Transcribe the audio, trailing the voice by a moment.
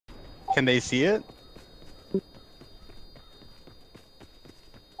Can they see it?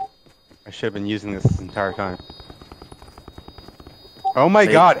 I should have been using this entire time. Oh my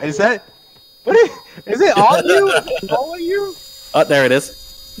god, is that... What is it on you? Is it following you? Oh, there it is.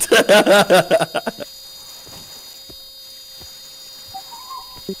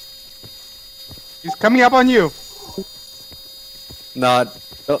 He's coming up on you. No,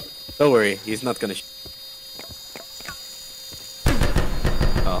 don't worry. He's not gonna.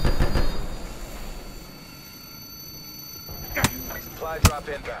 Oh. Supply drop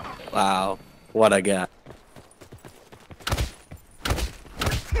inbound. Wow. What a guy.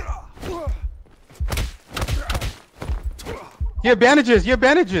 You have bandages. You have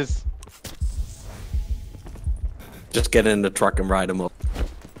bandages. Just get in the truck and ride him up.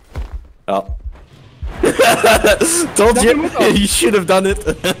 Oh. Told you. You should have done it.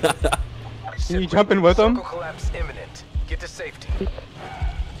 Can you jump in with him? Circle collapse imminent. Get to safety.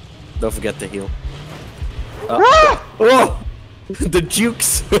 Don't forget to heal. Ah! Oh! The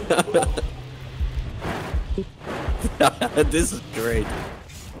jukes! This is great.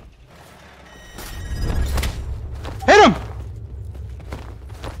 Hit him!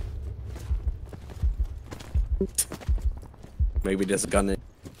 Maybe there's a gun in.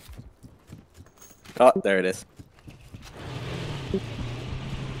 Oh, there it is.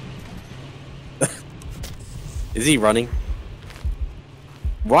 Is he running?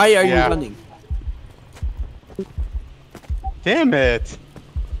 Why are you running? Damn it!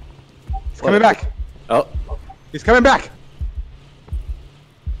 He's coming back! Oh. He's coming back!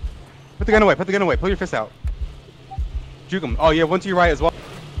 Put the gun away, put the gun away, pull your fist out. Juke him. Oh, you have one to your right as well.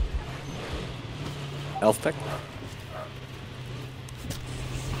 Elf tech?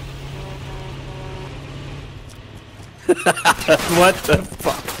 What the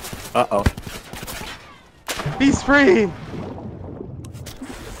fuck? Uh-oh. He's free!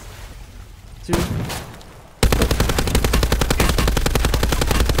 Dude.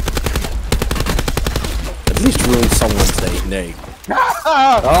 At least ruin someone's day. Nay.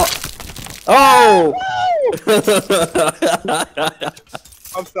 Oh! Oh!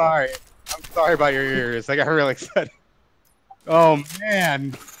 I'm sorry. I'm sorry about your ears. I got really excited. Oh,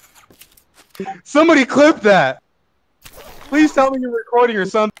 man. Somebody clip that! Please tell me you're recording or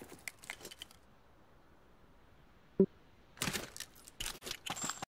something.